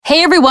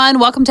Hey everyone,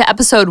 welcome to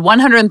episode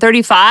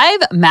 135,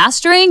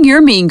 Mastering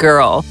Your Mean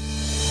Girl.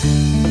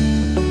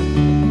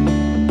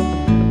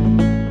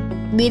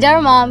 Meet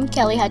our mom,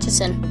 Kelly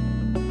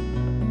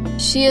Hutchison.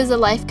 She is a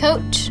life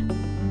coach.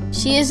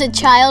 She is a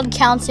child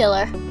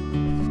counselor.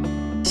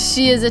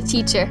 She is a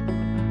teacher.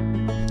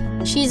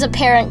 She's a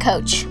parent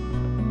coach.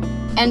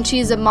 And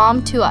she's a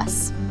mom to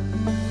us.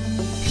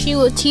 She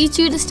will teach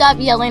you to stop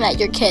yelling at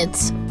your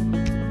kids.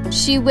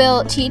 She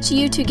will teach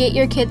you to get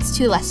your kids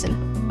to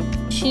listen.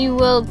 She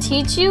will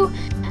teach you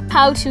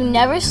how to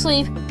never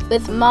sleep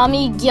with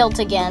mommy guilt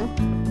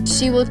again.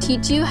 She will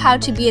teach you how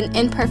to be an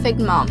imperfect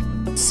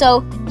mom,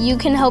 so you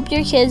can help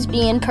your kids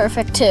be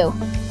imperfect too.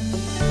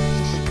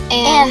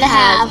 And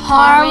have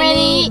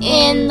harmony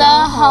in the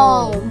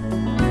home.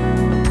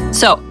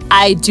 So,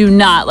 I do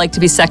not like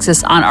to be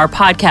sexist on our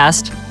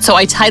podcast. So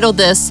I titled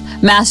this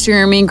Mastering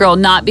Your Mean Girl,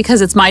 not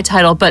because it's my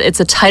title, but it's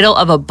a title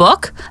of a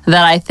book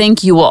that I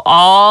think you will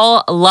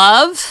all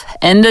love,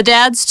 and the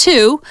dads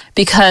too,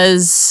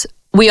 because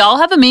we all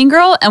have a mean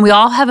girl and we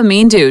all have a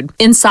mean dude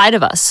inside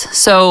of us.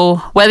 So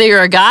whether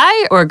you're a guy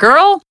or a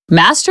girl,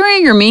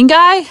 mastering your mean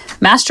guy,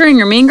 mastering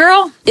your mean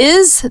girl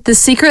is the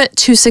secret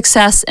to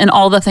success in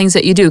all the things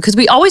that you do. Because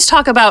we always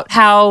talk about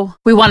how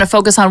we want to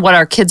focus on what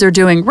our kids are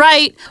doing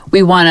right.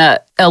 We want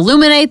to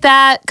illuminate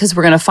that because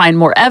we're going to find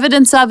more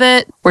evidence of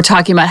it. We're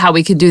talking about how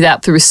we can do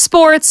that through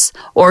sports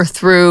or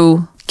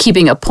through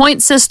keeping a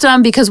point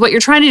system, because what you're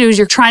trying to do is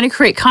you're trying to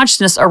create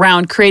consciousness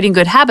around creating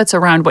good habits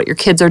around what your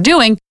kids are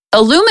doing.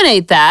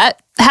 Illuminate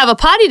that, have a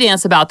potty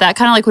dance about that,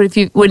 kind of like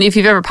if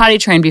you've ever potty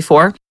trained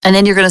before, and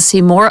then you're going to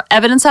see more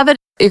evidence of it.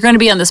 You're going to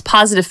be on this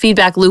positive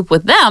feedback loop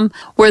with them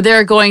where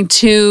they're going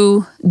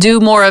to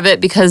do more of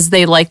it because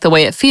they like the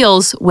way it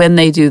feels when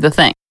they do the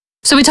thing.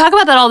 So we talk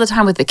about that all the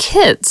time with the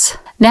kids.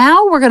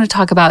 Now we're going to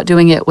talk about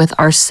doing it with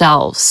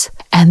ourselves.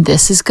 And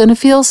this is going to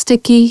feel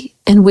sticky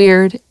and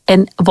weird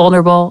and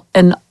vulnerable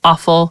and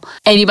awful.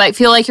 And you might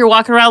feel like you're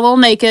walking around a little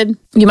naked.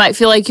 You might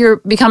feel like you're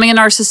becoming a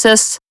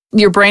narcissist.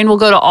 Your brain will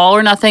go to all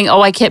or nothing.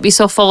 Oh, I can't be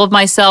so full of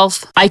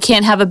myself. I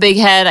can't have a big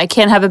head. I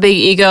can't have a big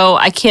ego.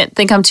 I can't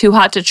think I'm too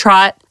hot to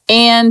trot.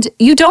 And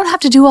you don't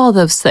have to do all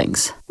those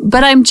things.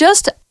 But I'm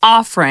just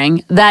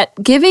offering that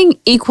giving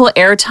equal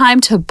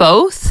airtime to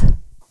both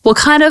will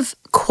kind of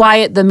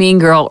quiet the mean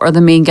girl or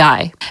the mean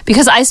guy.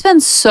 Because I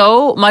spend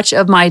so much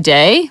of my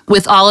day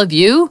with all of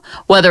you,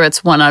 whether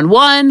it's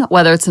one-on-one,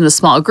 whether it's in a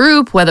small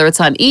group, whether it's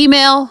on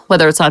email,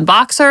 whether it's on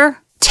Boxer,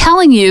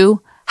 telling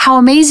you how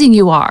amazing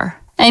you are.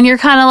 And you're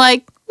kind of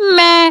like,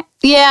 meh,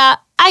 yeah,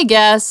 I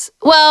guess.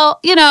 Well,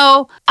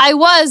 I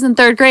was in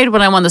third grade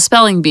when I won the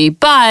spelling bee,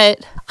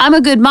 but I'm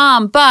a good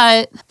mom,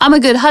 but I'm a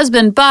good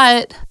husband,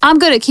 but I'm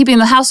good at keeping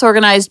the house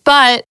organized,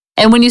 but.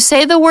 And when you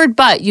say the word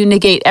but, you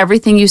negate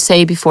everything you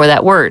say before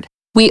that word.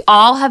 We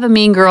all have a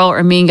mean girl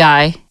or mean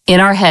guy in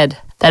our head.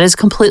 That is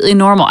completely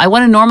normal. I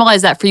want to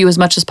normalize that for you as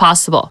much as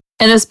possible.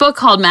 And this book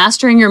called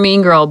Mastering Your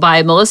Mean Girl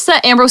by Melissa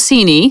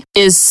Ambrosini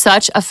is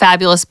such a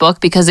fabulous book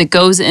because it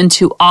goes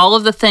into all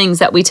of the things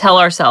that we tell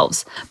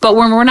ourselves. But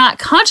when we're not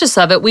conscious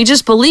of it, we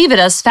just believe it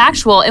as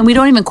factual and we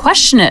don't even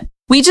question it.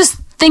 We just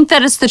think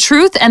that it's the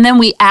truth and then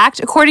we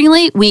act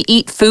accordingly. We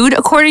eat food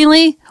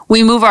accordingly.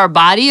 We move our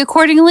body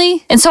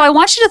accordingly. And so I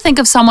want you to think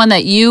of someone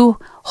that you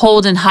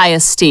hold in high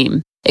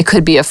esteem. It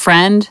could be a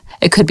friend.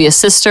 It could be a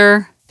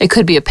sister. It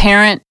could be a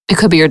parent. It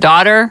could be your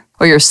daughter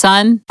or your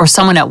son or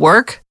someone at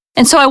work.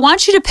 And so I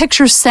want you to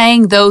picture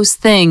saying those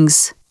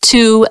things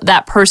to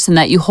that person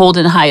that you hold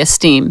in high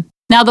esteem.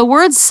 Now, the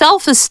word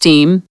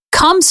self-esteem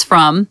comes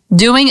from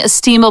doing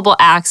esteemable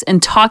acts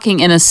and talking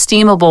in an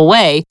esteemable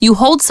way. You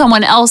hold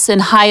someone else in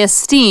high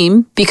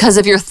esteem because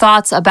of your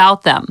thoughts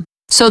about them.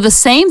 So the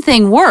same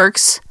thing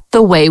works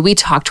the way we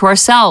talk to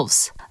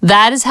ourselves.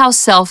 That is how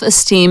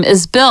self-esteem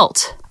is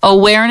built.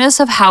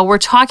 Awareness of how we're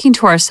talking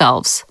to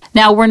ourselves.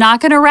 Now, we're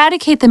not going to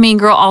eradicate the mean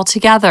girl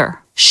altogether.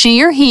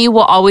 She or he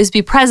will always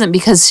be present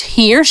because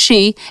he or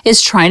she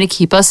is trying to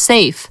keep us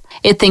safe.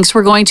 It thinks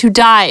we're going to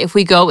die if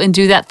we go and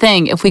do that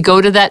thing, if we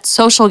go to that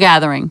social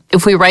gathering,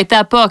 if we write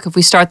that book, if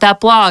we start that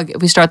blog,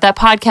 if we start that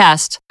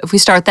podcast, if we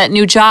start that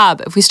new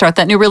job, if we start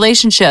that new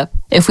relationship,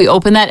 if we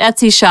open that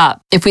Etsy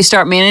shop, if we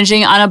start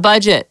managing on a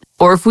budget,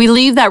 or if we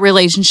leave that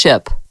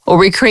relationship, or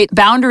we create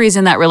boundaries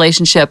in that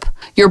relationship.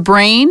 Your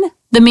brain,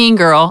 the mean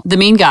girl, the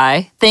mean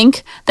guy,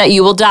 think that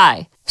you will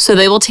die. So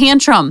they will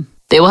tantrum.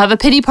 They will have a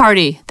pity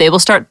party. They will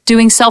start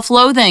doing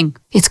self-loathing.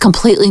 It's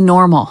completely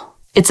normal.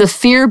 It's a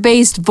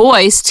fear-based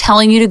voice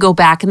telling you to go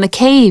back in the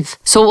cave.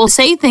 So it will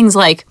say things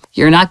like,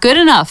 you're not good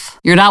enough.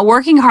 You're not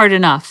working hard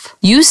enough.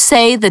 You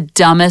say the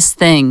dumbest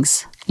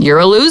things. You're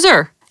a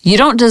loser. You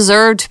don't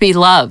deserve to be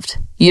loved.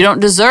 You don't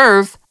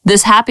deserve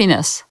this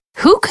happiness.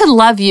 Who could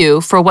love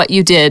you for what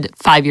you did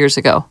 5 years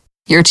ago?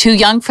 You're too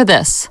young for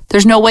this.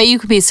 There's no way you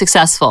could be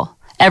successful.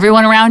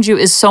 Everyone around you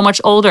is so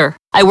much older.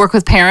 I work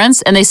with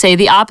parents and they say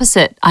the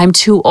opposite. I'm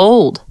too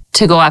old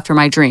to go after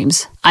my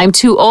dreams. I'm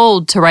too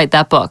old to write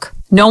that book.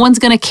 No one's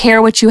going to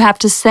care what you have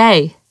to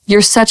say.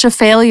 You're such a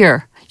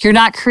failure. You're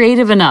not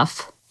creative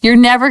enough. You're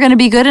never going to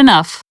be good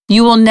enough.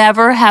 You will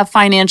never have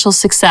financial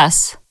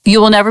success. you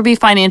will never be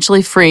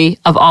financially free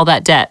of all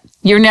that debt.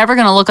 You're never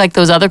going to look like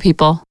those other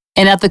people.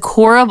 And at the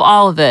core of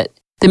all of it,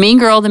 the mean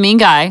girl, the mean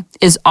guy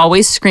is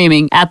always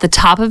screaming at the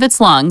top of its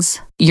lungs,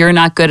 you're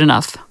not good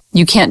enough.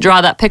 You can't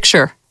draw that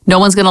picture. No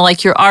one's going to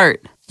like your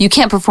art. You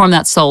can't perform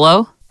that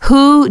solo.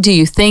 Who do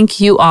you think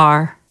you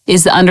are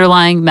is the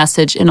underlying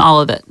message in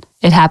all of it.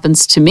 It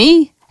happens to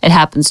me. It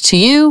happens to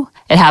you.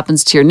 It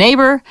happens to your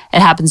neighbor.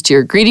 It happens to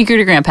your greedy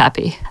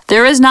grandpappy.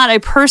 There is not a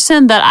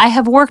person that I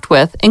have worked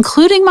with,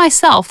 including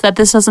myself, that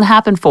this doesn't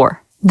happen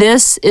for.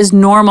 This is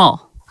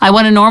normal. I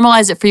want to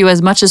normalize it for you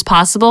as much as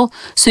possible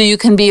so you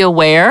can be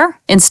aware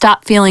and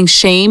stop feeling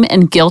shame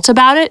and guilt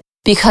about it.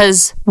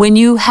 Because when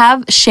you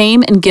have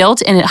shame and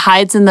guilt and it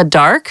hides in the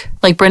dark,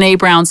 like Brené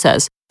Brown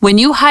says, when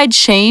you hide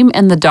shame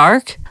in the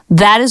dark,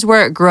 that is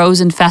where it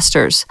grows and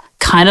festers,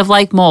 kind of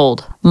like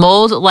mold.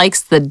 Mold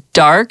likes the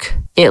dark,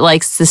 it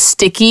likes the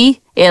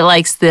sticky, it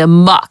likes the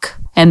muck,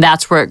 and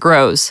that's where it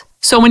grows.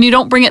 So when you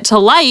don't bring it to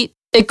light,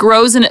 it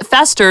grows and it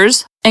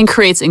festers and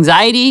creates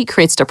anxiety,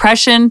 creates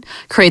depression,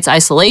 creates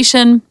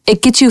isolation.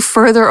 It gets you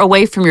further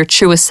away from your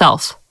truest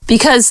self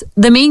because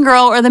the mean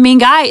girl or the mean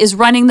guy is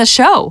running the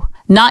show,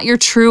 not your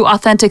true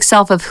authentic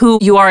self of who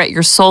you are at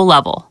your soul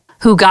level,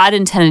 who God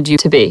intended you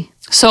to be.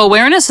 So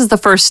awareness is the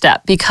first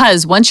step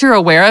because once you're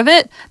aware of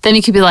it, then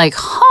you could be like,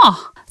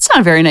 it's not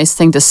a very nice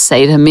thing to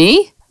say to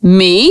me.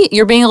 Me,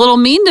 you're being a little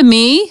mean to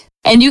me.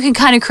 And you can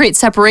kind of create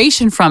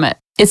separation from it.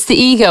 It's the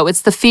ego,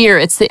 it's the fear,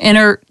 it's the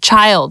inner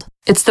child.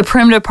 It's the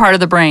primitive part of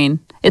the brain.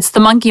 It's the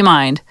monkey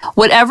mind.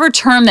 Whatever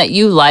term that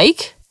you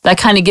like, that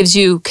kind of gives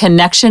you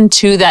connection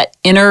to that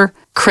inner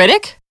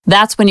critic,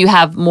 that's when you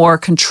have more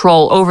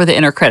control over the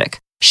inner critic.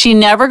 She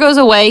never goes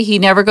away. He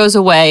never goes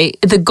away.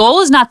 The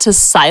goal is not to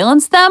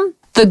silence them.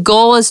 The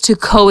goal is to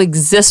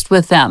coexist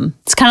with them.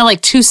 It's kind of like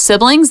two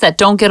siblings that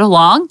don't get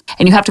along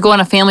and you have to go on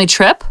a family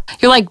trip.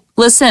 You're like,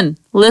 listen,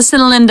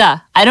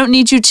 Linda, I don't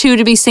need you two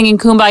to be singing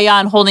Kumbaya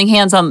and holding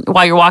hands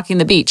while you're walking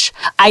the beach.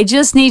 I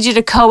just need you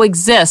to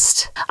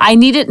coexist. I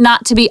need it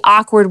not to be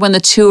awkward when the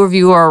two of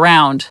you are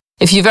around.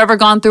 If you've ever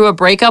gone through a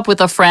breakup with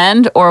a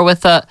friend or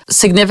with a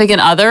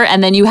significant other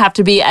and then you have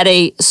to be at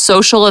a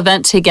social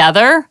event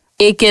together,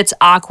 it gets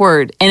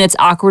awkward and it's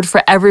awkward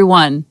for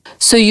everyone.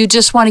 So you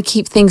just want to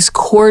keep things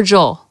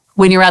cordial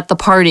when you're at the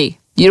party.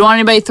 You don't want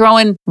anybody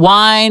throwing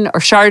wine or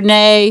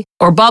Chardonnay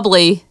or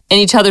bubbly in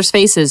each other's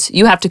faces.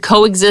 You have to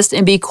coexist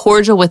and be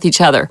cordial with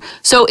each other.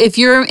 So if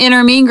your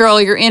inner mean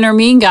girl, your inner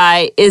mean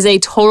guy is a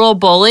total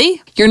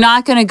bully, you're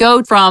not going to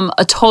go from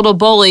a total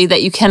bully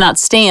that you cannot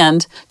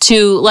stand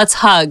to let's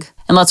hug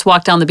and let's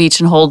walk down the beach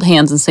and hold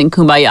hands and sing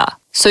Kumbaya.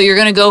 So you're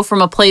going to go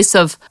from a place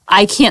of,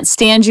 I can't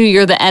stand you,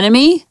 you're the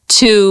enemy,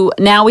 to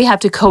now we have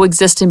to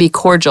coexist and be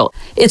cordial.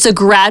 It's a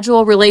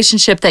gradual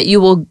relationship that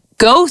you will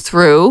go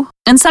through,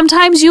 and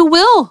sometimes you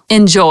will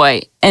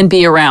enjoy and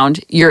be around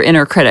your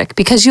inner critic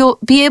because you'll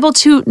be able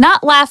to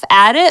not laugh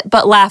at it,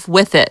 but laugh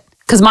with it.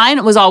 Because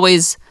mine was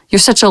always, you're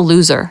such a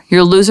loser.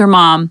 You're a loser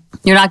mom.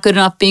 You're not good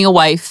enough being a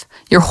wife.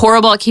 You're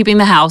horrible at keeping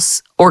the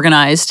house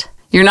organized.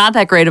 You're not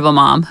that great of a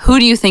mom. Who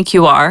do you think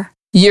you are?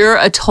 You're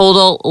a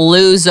total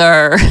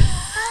loser.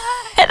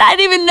 And I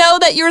didn't even know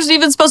that you were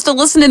even supposed to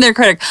listen to their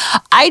critic.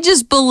 I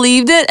just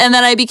believed it, and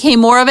then I became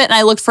more of it, and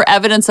I looked for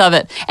evidence of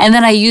it. And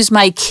then I used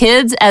my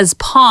kids as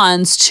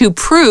pawns to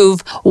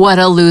prove what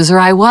a loser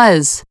I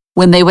was.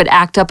 When they would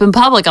act up in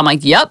public, I'm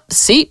like, yep,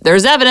 see,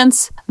 there's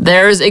evidence.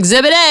 There's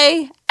Exhibit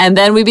A. And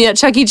then we'd be at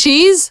Chuck E.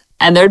 Cheese,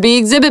 and there'd be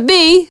Exhibit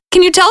B.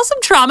 Can you tell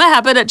some trauma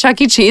happened at Chuck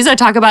E. Cheese? I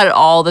talk about it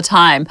all the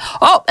time.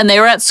 Oh, and they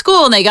were at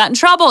school, and they got in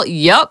trouble.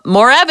 Yep,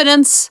 more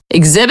evidence.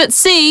 Exhibit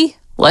C.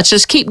 Let's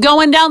just keep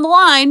going down the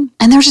line.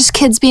 And they're just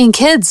kids being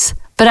kids.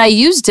 But I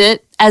used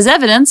it as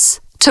evidence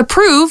to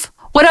prove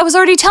what I was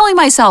already telling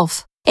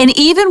myself. And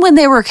even when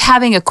they were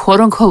having a quote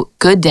unquote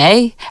good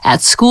day at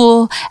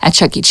school, at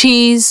Chuck E.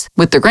 Cheese,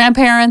 with their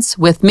grandparents,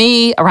 with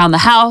me, around the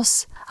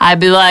house,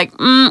 I'd be like,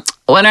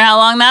 wonder how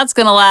long that's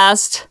going to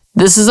last.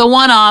 This is a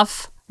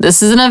one-off.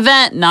 This is an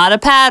event, not a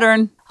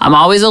pattern. I'm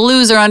always a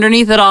loser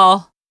underneath it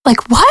all.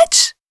 Like,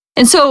 what?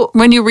 And so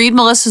when you read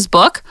Melissa's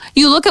book,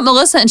 you look at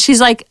Melissa and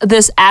she's like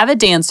this avid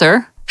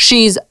dancer.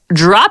 She's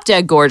drop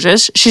dead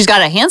gorgeous. She's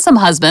got a handsome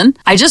husband.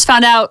 I just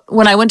found out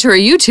when I went to her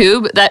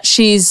YouTube that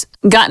she's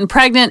gotten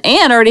pregnant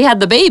and already had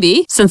the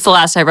baby since the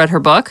last I read her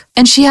book.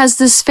 And she has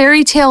this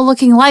fairy tale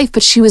looking life,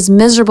 but she was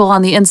miserable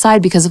on the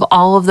inside because of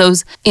all of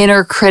those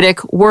inner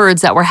critic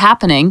words that were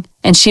happening.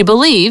 And she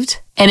believed,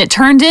 and it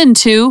turned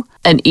into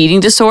an eating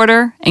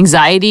disorder,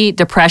 anxiety,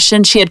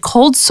 depression. She had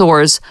cold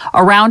sores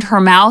around her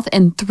mouth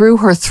and through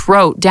her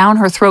throat, down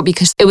her throat,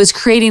 because it was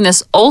creating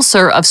this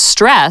ulcer of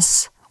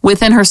stress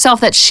within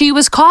herself that she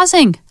was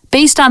causing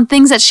based on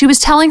things that she was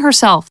telling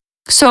herself.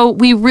 So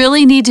we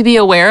really need to be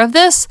aware of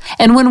this.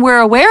 And when we're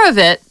aware of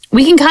it,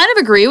 we can kind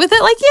of agree with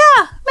it. Like,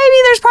 yeah, maybe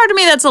there's part of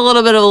me that's a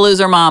little bit of a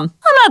loser mom.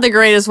 I'm not the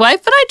greatest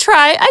wife, but I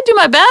try. I do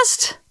my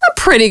best. I'm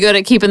pretty good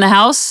at keeping the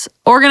house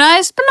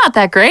organized, but not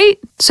that great.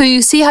 So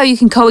you see how you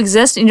can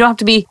coexist and you don't have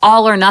to be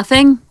all or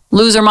nothing.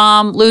 Loser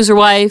mom, loser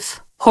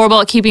wife,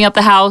 horrible at keeping up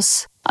the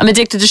house, I'm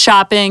addicted to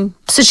shopping.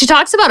 So she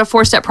talks about a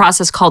 4-step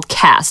process called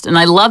CAST. And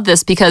I love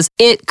this because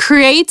it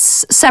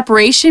creates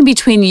separation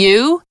between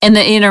you and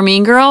the inner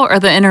mean girl or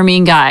the inner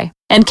mean guy.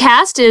 And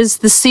CAST is,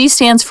 the C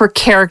stands for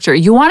character.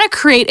 You want to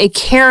create a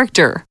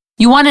character.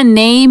 You want to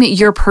name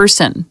your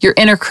person, your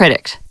inner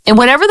critic. And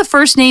whatever the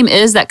first name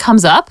is that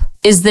comes up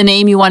is the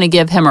name you want to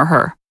give him or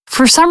her.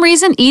 For some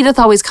reason, Edith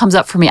always comes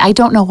up for me. I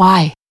don't know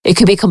why. It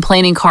could be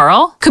complaining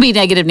Carl, could be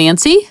negative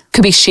Nancy,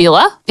 could be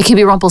Sheila, it could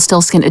be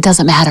Rumpelstiltskin. It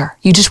doesn't matter.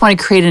 You just want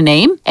to create a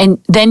name,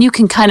 and then you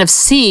can kind of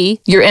see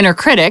your inner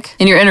critic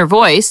and your inner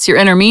voice, your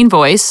inner mean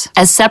voice,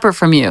 as separate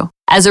from you,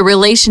 as a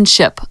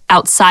relationship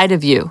outside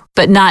of you,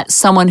 but not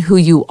someone who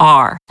you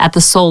are at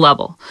the soul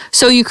level.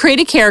 So you create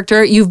a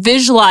character, you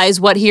visualize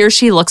what he or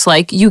she looks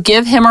like, you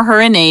give him or her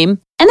a name,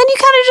 and then you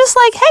kind of just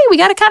like, hey, we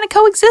got to kind of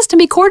coexist and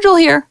be cordial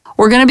here.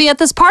 We're going to be at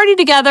this party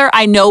together.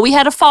 I know we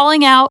had a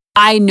falling out.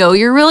 I know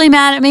you're really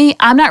mad at me.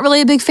 I'm not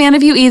really a big fan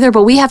of you either,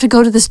 but we have to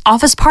go to this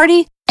office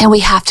party and we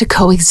have to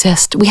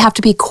coexist. We have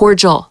to be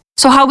cordial.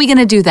 So how are we going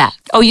to do that?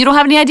 Oh, you don't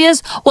have any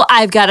ideas? Well,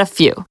 I've got a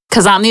few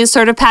because I'm the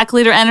assertive pack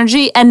leader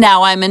energy and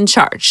now I'm in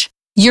charge.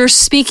 You're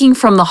speaking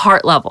from the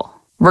heart level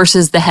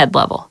versus the head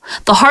level.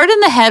 The heart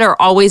and the head are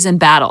always in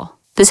battle.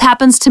 This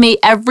happens to me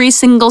every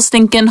single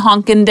stinking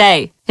honkin'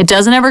 day. It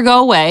doesn't ever go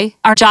away.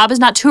 Our job is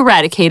not to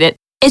eradicate it.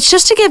 It's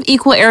just to give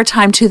equal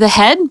airtime to the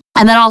head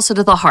and then also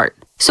to the heart.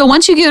 So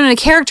once you get in a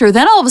character,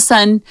 then all of a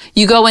sudden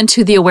you go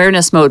into the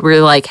awareness mode where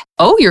you're like,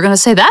 oh, you're going to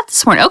say that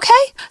this morning. Okay.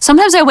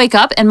 Sometimes I wake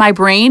up and my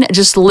brain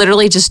just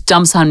literally just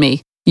dumps on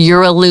me.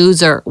 You're a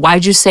loser.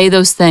 Why'd you say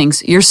those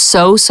things? You're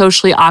so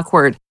socially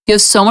awkward. You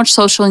have so much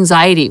social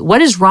anxiety.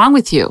 What is wrong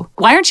with you?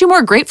 Why aren't you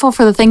more grateful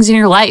for the things in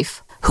your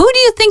life? Who do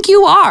you think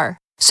you are?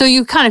 So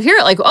you kind of hear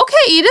it like,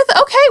 okay, Edith,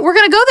 okay, we're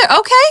going to go there.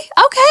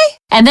 Okay.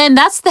 And then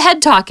that's the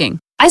head talking.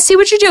 I see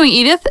what you're doing,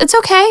 Edith. It's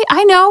okay.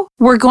 I know.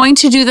 We're going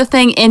to do the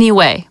thing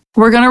anyway.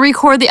 We're going to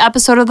record the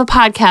episode of the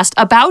podcast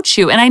about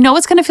you. And I know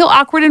it's going to feel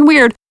awkward and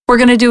weird. We're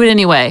going to do it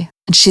anyway.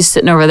 And she's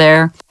sitting over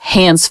there,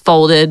 hands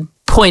folded,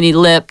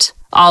 pointy-lipped,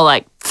 all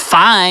like,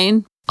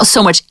 fine.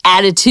 So much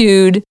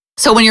attitude.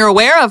 So when you're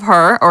aware of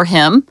her or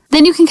him,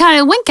 then you can kind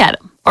of wink at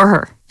him or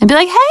her and be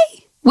like,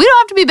 hey, we don't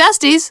have to be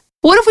besties.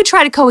 What if we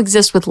try to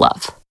coexist with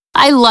love?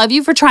 I love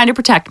you for trying to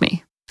protect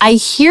me. I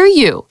hear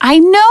you. I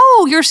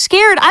know you're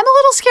scared. I'm a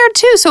little scared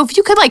too. So if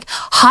you could like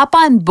hop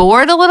on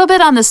board a little bit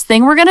on this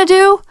thing we're going to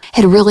do,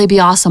 it'd really be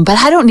awesome. But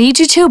I don't need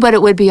you to, but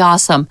it would be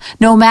awesome.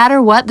 No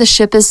matter what, the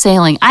ship is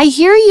sailing. I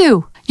hear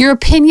you. Your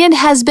opinion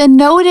has been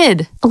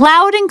noted.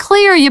 Loud and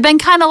clear. You've been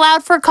kind of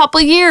loud for a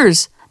couple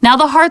years. Now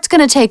the heart's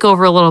going to take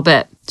over a little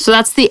bit. So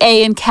that's the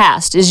A in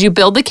CAST, is you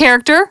build the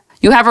character,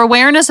 you have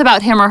awareness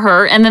about him or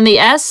her, and then the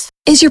S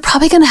is you're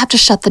probably going to have to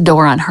shut the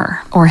door on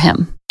her or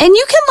him. And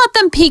you can let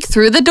them peek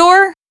through the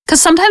door.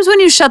 Because sometimes when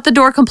you shut the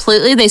door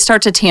completely, they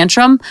start to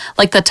tantrum,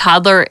 like the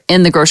toddler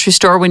in the grocery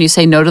store when you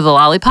say no to the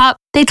lollipop.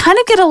 They kind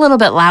of get a little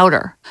bit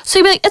louder. So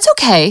you'd be like, it's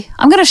okay.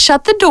 I'm going to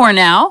shut the door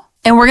now,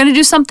 and we're going to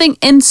do something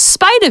in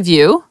spite of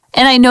you.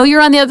 And I know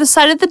you're on the other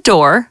side of the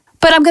door,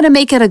 but I'm going to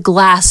make it a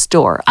glass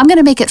door. I'm going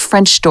to make it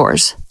French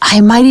doors.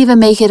 I might even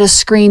make it a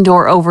screen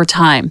door over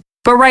time.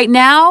 But right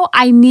now,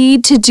 I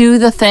need to do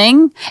the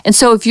thing. And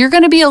so if you're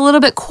going to be a little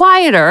bit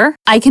quieter,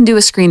 I can do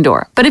a screen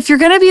door. But if you're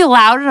going to be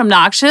loud and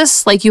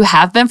obnoxious like you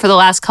have been for the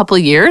last couple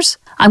of years,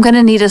 I'm going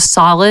to need a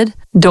solid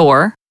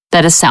door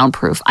that is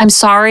soundproof. I'm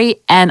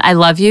sorry, and I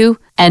love you,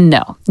 and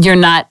no, you're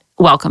not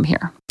welcome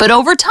here. But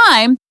over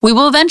time, we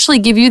will eventually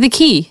give you the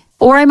key.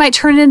 Or I might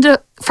turn it into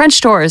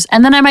French doors,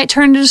 and then I might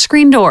turn it into a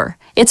screen door.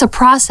 It's a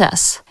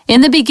process.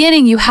 In the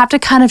beginning, you have to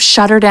kind of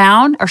shut her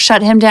down or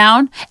shut him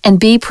down and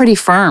be pretty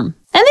firm.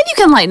 And then you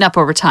can lighten up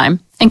over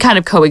time and kind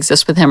of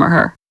coexist with him or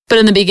her. But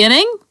in the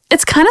beginning,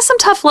 it's kind of some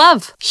tough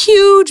love,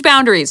 huge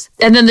boundaries.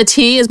 And then the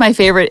T is my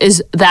favorite,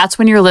 is that's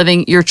when you're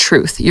living your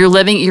truth. You're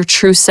living your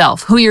true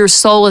self, who your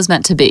soul is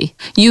meant to be.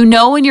 You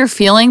know when you're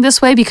feeling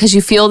this way because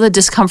you feel the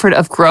discomfort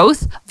of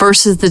growth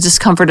versus the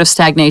discomfort of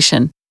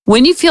stagnation.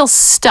 When you feel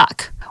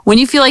stuck, when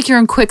you feel like you're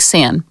in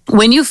quicksand,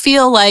 when you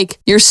feel like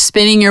you're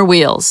spinning your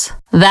wheels,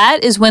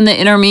 that is when the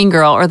inner mean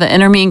girl or the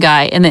inner mean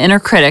guy and the inner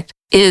critic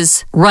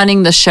is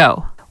running the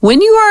show. When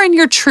you are in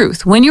your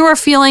truth, when you are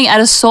feeling at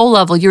a soul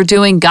level, you're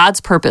doing God's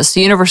purpose,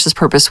 the universe's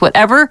purpose,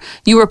 whatever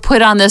you were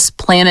put on this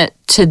planet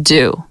to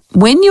do.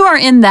 When you are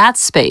in that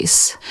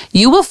space,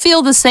 you will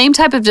feel the same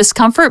type of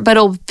discomfort, but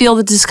it'll feel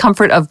the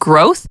discomfort of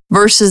growth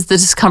versus the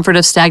discomfort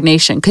of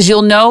stagnation. Because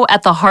you'll know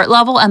at the heart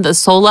level and the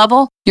soul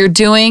level, you're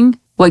doing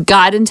what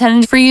God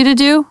intended for you to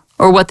do,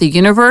 or what the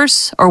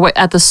universe, or what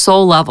at the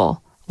soul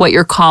level, what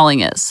your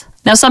calling is.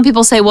 Now, some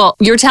people say, well,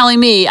 you're telling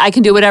me I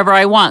can do whatever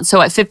I want.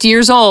 So at 50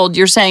 years old,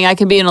 you're saying I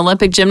can be an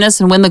Olympic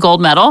gymnast and win the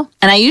gold medal?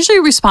 And I usually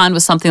respond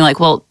with something like,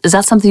 well, is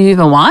that something you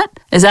even want?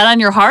 Is that on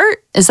your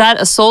heart? Is that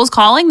a soul's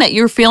calling that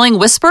you're feeling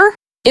whisper?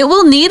 It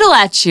will needle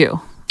at you.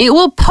 It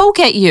will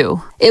poke at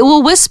you. It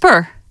will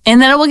whisper.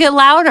 And then it will get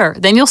louder.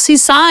 Then you'll see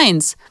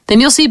signs.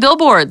 Then you'll see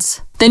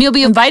billboards. Then you'll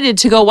be invited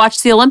to go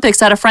watch the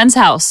Olympics at a friend's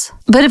house.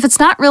 But if it's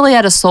not really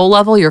at a soul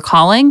level you're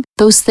calling,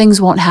 those things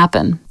won't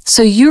happen.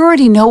 So you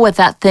already know what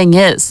that thing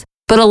is.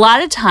 But a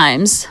lot of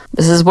times,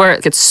 this is where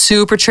it gets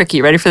super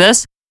tricky. Ready for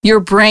this?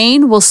 Your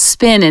brain will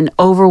spin in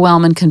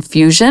overwhelm and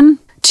confusion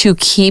to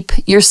keep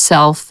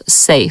yourself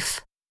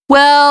safe.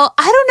 Well,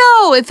 I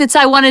don't know if it's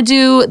I want to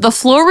do the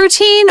floor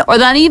routine or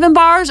the uneven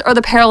bars or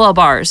the parallel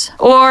bars.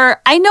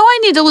 Or I know I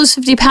need to lose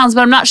 50 pounds,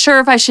 but I'm not sure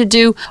if I should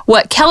do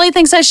what Kelly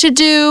thinks I should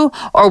do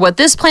or what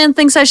this plan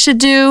thinks I should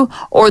do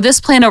or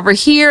this plan over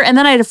here. And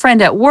then I had a friend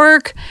at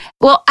work.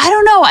 Well, I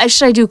don't know.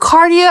 Should I do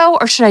cardio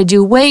or should I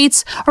do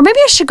weights? Or maybe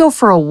I should go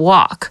for a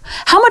walk.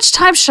 How much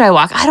time should I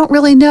walk? I don't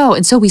really know.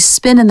 And so we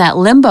spin in that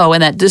limbo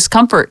and that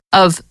discomfort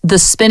of the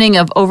spinning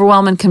of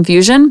overwhelm and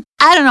confusion.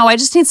 I don't know. I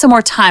just need some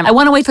more time. I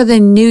want to wait for the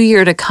new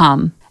year to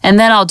come and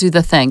then I'll do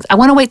the things. I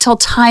want to wait till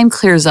time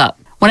clears up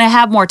when I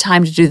have more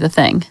time to do the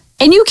thing.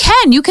 And you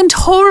can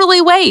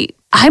totally wait.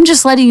 I'm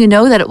just letting you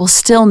know that it will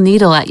still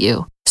needle at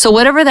you. So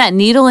whatever that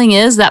needling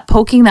is, that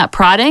poking, that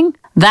prodding,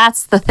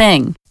 that's the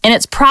thing. And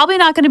it's probably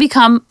not going to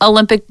become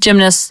Olympic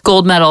gymnast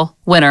gold medal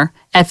winner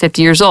at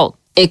 50 years old.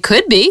 It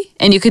could be,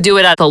 and you could do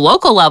it at the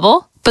local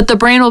level, but the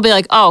brain will be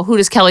like, oh, who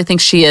does Kelly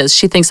think she is?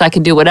 She thinks I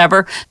can do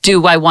whatever.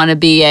 Do I want to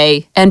be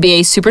a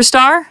NBA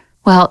superstar?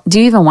 Well, do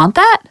you even want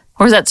that?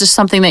 Or is that just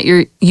something that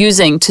you're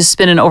using to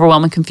spin an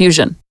overwhelming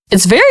confusion?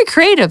 It's very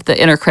creative,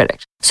 the inner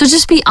critic. So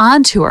just be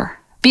on to her.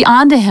 Be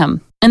on to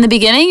him. In the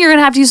beginning, you're going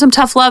to have to use some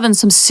tough love and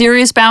some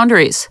serious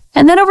boundaries.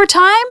 And then over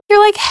time,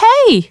 you're like,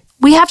 hey,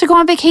 we have to go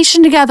on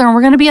vacation together and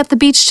we're going to be at the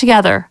beach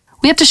together.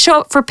 We have to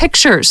show up for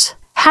pictures.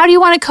 How do you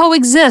want to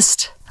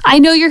coexist? I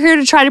know you're here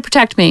to try to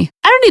protect me.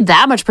 I don't need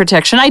that much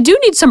protection. I do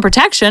need some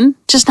protection,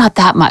 just not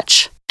that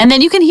much. And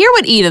then you can hear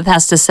what Edith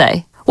has to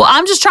say. Well,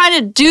 I'm just trying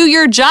to do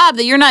your job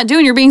that you're not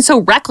doing. You're being so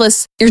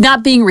reckless. You're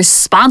not being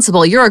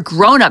responsible. You're a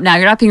grown-up now.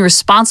 You're not being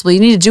responsible. You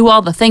need to do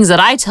all the things that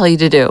I tell you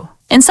to do.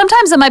 And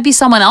sometimes it might be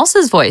someone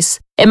else's voice.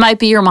 It might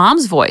be your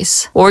mom's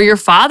voice, or your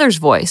father's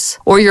voice,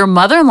 or your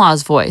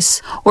mother-in-law's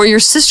voice, or your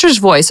sister's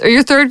voice, or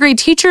your third grade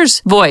teacher's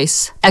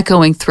voice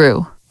echoing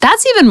through.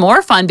 That's even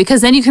more fun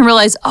because then you can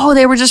realize, oh,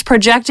 they were just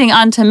projecting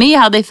onto me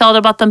how they felt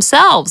about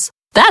themselves.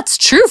 That's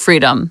true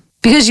freedom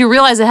because you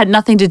realize it had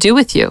nothing to do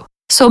with you.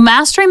 So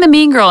mastering the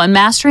mean girl and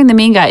mastering the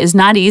mean guy is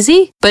not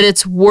easy, but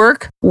it's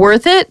work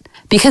worth it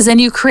because then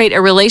you create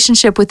a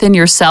relationship within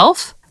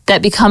yourself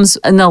that becomes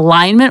an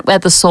alignment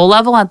at the soul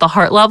level, at the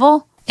heart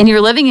level, and you're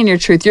living in your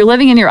truth. You're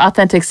living in your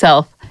authentic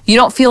self. You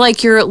don't feel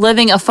like you're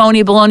living a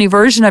phony baloney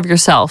version of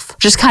yourself,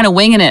 just kind of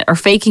winging it or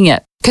faking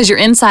it because your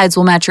insides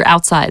will match your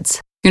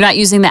outsides. You're not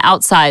using the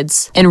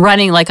outsides and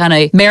running like on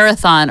a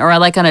marathon or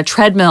like on a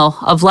treadmill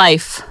of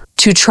life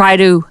to try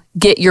to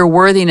get your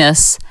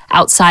worthiness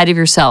outside of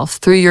yourself,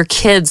 through your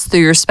kids, through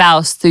your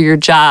spouse, through your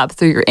job,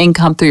 through your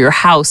income, through your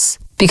house,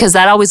 because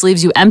that always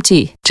leaves you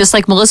empty. Just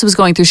like Melissa was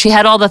going through, she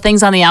had all the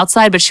things on the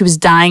outside, but she was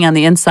dying on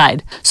the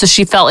inside. So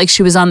she felt like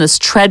she was on this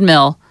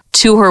treadmill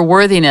to her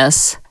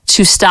worthiness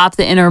to stop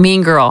the inner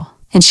mean girl.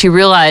 And she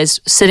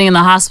realized, sitting in the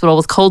hospital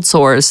with cold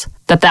sores,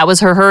 that was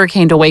her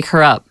hurricane to wake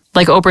her up.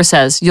 Like Oprah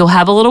says, you'll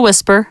have a little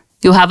whisper,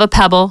 you'll have a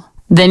pebble,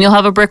 then you'll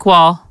have a brick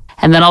wall,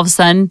 and then all of a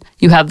sudden,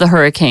 you have the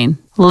hurricane.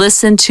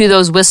 Listen to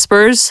those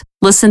whispers.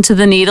 Listen to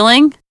the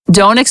needling.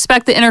 Don't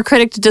expect the inner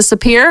critic to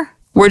disappear.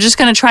 We're just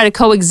going to try to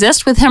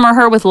coexist with him or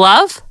her with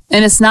love.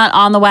 And it's not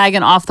on the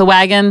wagon, off the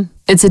wagon.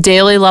 It's a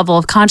daily level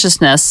of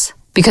consciousness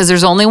because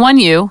there's only one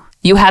you.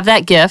 You have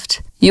that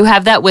gift. You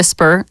have that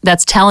whisper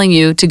that's telling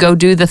you to go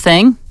do the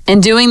thing.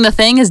 And doing the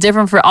thing is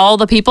different for all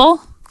the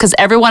people because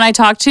everyone I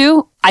talk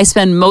to, I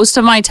spend most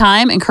of my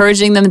time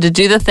encouraging them to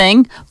do the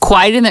thing,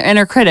 quieting their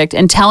inner critic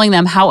and telling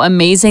them how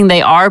amazing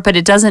they are, but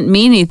it doesn't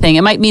mean anything.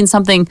 It might mean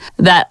something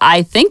that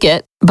I think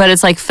it, but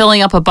it's like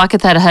filling up a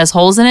bucket that has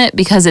holes in it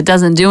because it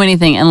doesn't do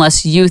anything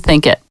unless you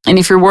think it. And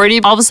if you're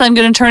worried, all of a sudden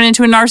going to turn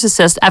into a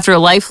narcissist after a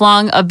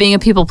lifelong of being a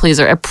people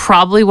pleaser, it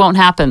probably won't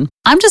happen.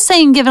 I'm just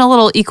saying give it a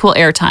little equal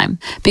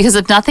airtime because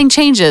if nothing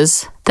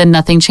changes, then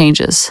nothing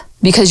changes.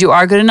 Because you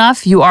are good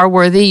enough, you are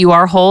worthy, you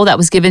are whole. That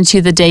was given to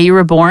you the day you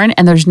were born,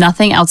 and there's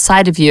nothing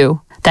outside of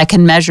you that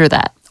can measure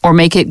that or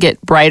make it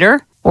get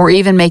brighter or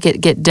even make it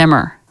get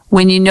dimmer.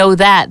 When you know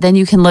that, then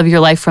you can live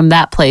your life from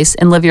that place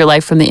and live your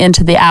life from the in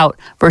to the out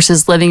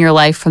versus living your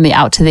life from the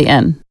out to the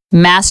in.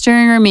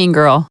 Mastering your mean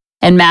girl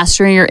and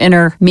mastering your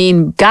inner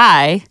mean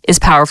guy is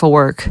powerful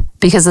work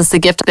because it's the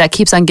gift that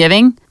keeps on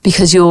giving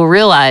because you will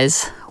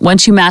realize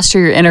once you master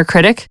your inner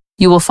critic,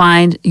 you will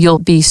find you'll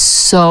be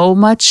so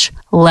much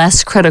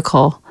less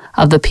critical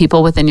of the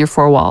people within your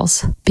four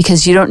walls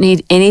because you don't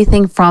need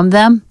anything from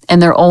them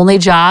and their only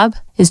job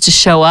is to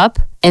show up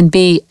and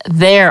be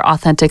their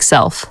authentic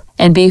self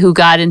and be who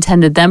God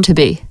intended them to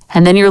be.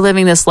 And then you're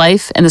living this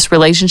life and this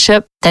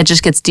relationship that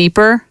just gets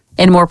deeper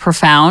and more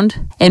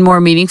profound and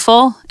more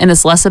meaningful. And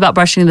it's less about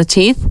brushing the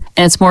teeth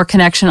and it's more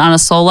connection on a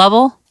soul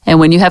level. And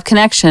when you have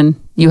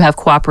connection, you have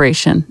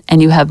cooperation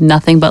and you have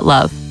nothing but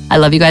love. I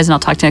love you guys and I'll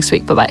talk to you next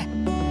week. Bye-bye.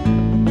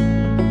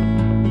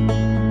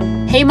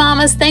 Hey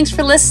mamas, thanks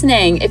for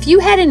listening. If you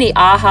had any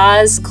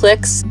ahas,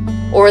 clicks,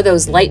 or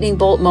those lightning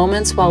bolt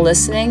moments while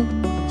listening,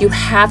 you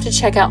have to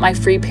check out my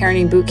free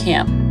parenting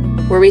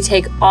bootcamp, where we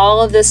take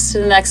all of this to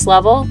the next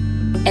level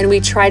and we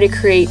try to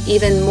create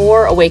even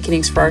more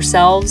awakenings for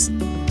ourselves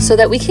so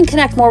that we can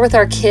connect more with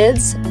our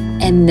kids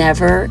and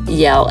never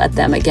yell at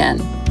them again.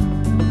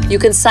 You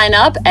can sign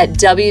up at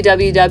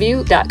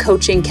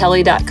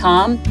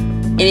www.coachingkelly.com.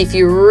 And if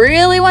you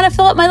really want to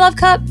fill up my love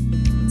cup,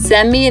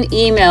 send me an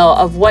email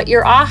of what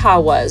your aha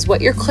was,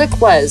 what your click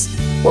was,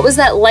 what was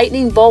that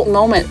lightning bolt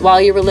moment while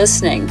you were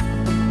listening.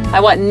 I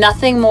want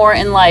nothing more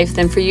in life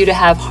than for you to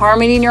have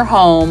harmony in your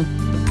home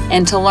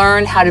and to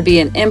learn how to be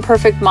an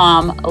imperfect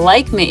mom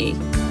like me,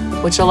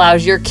 which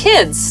allows your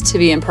kids to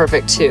be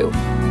imperfect too,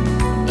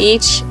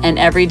 each and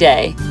every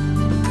day.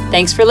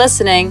 Thanks for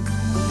listening.